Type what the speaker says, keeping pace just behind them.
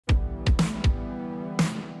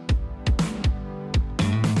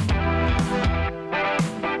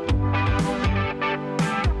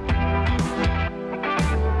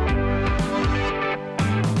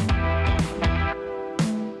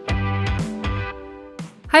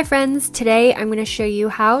Hi friends, today I'm going to show you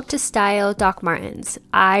how to style Doc Martens.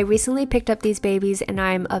 I recently picked up these babies and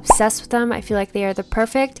I'm obsessed with them. I feel like they are the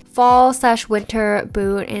perfect fall/winter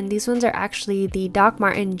boot, and these ones are actually the Doc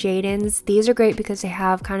Martens Jadons. These are great because they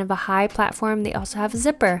have kind of a high platform. They also have a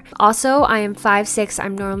zipper. Also, I am 5'6".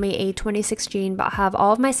 I'm normally a 26 jean, but I'll have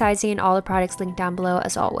all of my sizing and all the products linked down below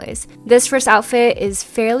as always. This first outfit is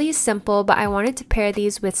fairly simple, but I wanted to pair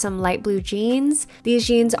these with some light blue jeans. These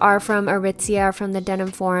jeans are from Aritzia from the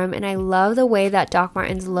denim form, and I love the way that Doc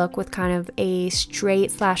Martens look with kind of a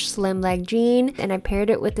straight/slim leg jean, and I paired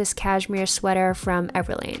it with this cashmere sweater from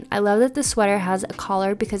Everlane. I love that the sweater has a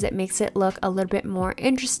collar because it makes it look a little bit more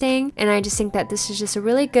interesting, and I just think that this is just a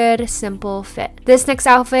really good simple fit. This next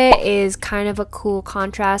outfit is kind of a cool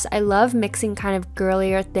contrast. I love mixing kind of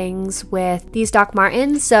girlier things with these Doc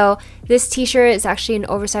Martens. So this t-shirt is actually an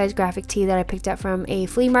oversized graphic tee that I picked up from a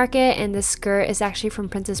flea market, and this skirt is actually from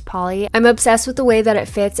Princess Polly. I'm obsessed with the way that it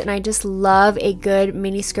fits, and I just love a good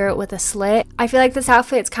mini skirt with a slit. I feel like this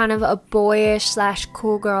outfit is kind of a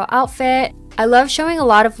boyish/cool girl outfit. I love showing a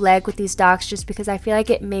lot of leg with these Docs just because I feel like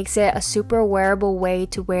it makes it a super wearable way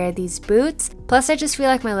to wear these boots. Plus, I just feel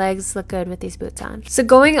like my legs look good with these boots on. So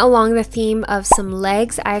going along the theme of some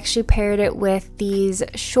legs, I actually paired it with these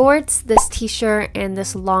shorts, this t-shirt, and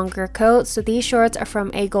this longer coat. So these shorts are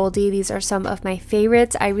from Agolde. These are some of my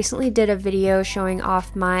favorites. I recently did a video showing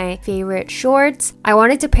off my favorite shorts. I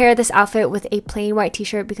wanted to pair this outfit with a plain white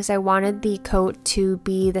t-shirt because I wanted the coat to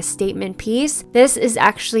be the statement piece. This is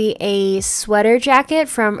actually a sweater jacket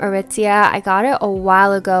from Aritzia. I got it a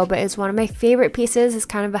while ago, but it's one of my favorite pieces. It's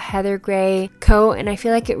kind of a heather gray coat, and I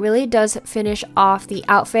feel like it really does finish off the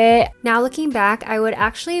outfit. Now looking back, I would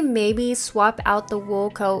actually maybe swap out the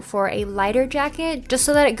wool coat for a lighter jacket just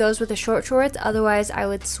so that it goes with the short shorts. Otherwise, I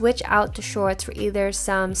would switch out the shorts for either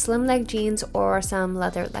some slim leg jeans or some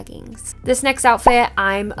leather leggings. This next outfit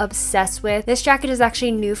I'm obsessed with. This jacket is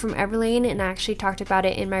actually new from Everlane, and I actually talked about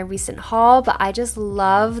it in my recent haul, but I just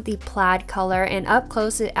love the plaid color, and up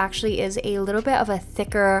close it actually is a little bit of a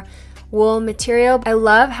thicker wool material. I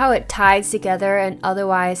love how it ties together an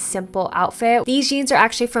otherwise simple outfit. These jeans are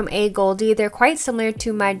actually from Agolde. They're quite similar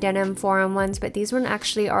to my denim forum ones, but these ones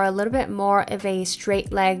actually are a little bit more of a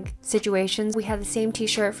straight leg situation. We have the same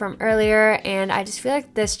t-shirt from earlier, and I just feel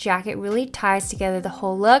like this jacket really ties together the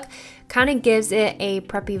whole look. Kind of gives it a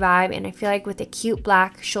preppy vibe, and I feel like with a cute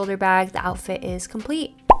black shoulder bag, the outfit is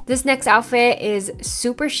complete. This next outfit is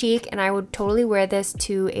super chic, and I would totally wear this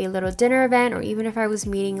to a little dinner event, or even if I was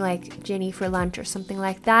meeting like Ginny for lunch or something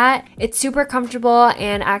like that. It's super comfortable,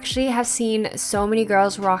 and I actually have seen so many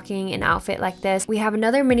girls rocking an outfit like this. We have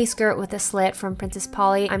another mini skirt with a slit from Princess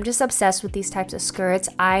Polly. I'm just obsessed with these types of skirts.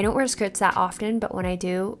 I don't wear skirts that often, but when I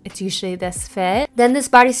do, it's usually this fit. Then this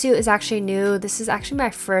bodysuit is actually new. This is actually my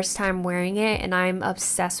first time wearing it, and I'm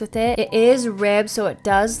obsessed with it. It is ribbed, so it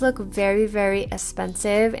does look very, very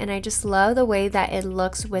expensive, and I just love the way that it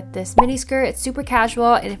looks with this mini skirt. It's super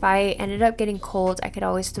casual, and if I ended up getting cold, I could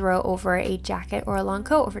always throw over a jacket or a long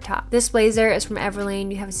coat over top. This blazer is from Everlane.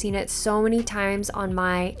 You have seen it so many times on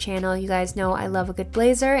my channel. You guys know I love a good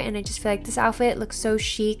blazer, and I just feel like this outfit looks so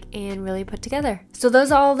chic and really put together. So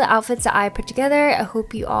those are all the outfits that I put together. I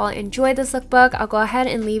hope you all enjoyed this lookbook. I'll go ahead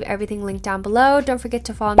and leave everything linked down below. Don't forget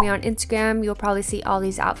to follow me on Instagram. You'll probably see all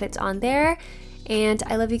these outfits on there. And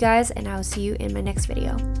I love you guys, and I will see you in my next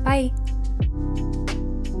video. Bye!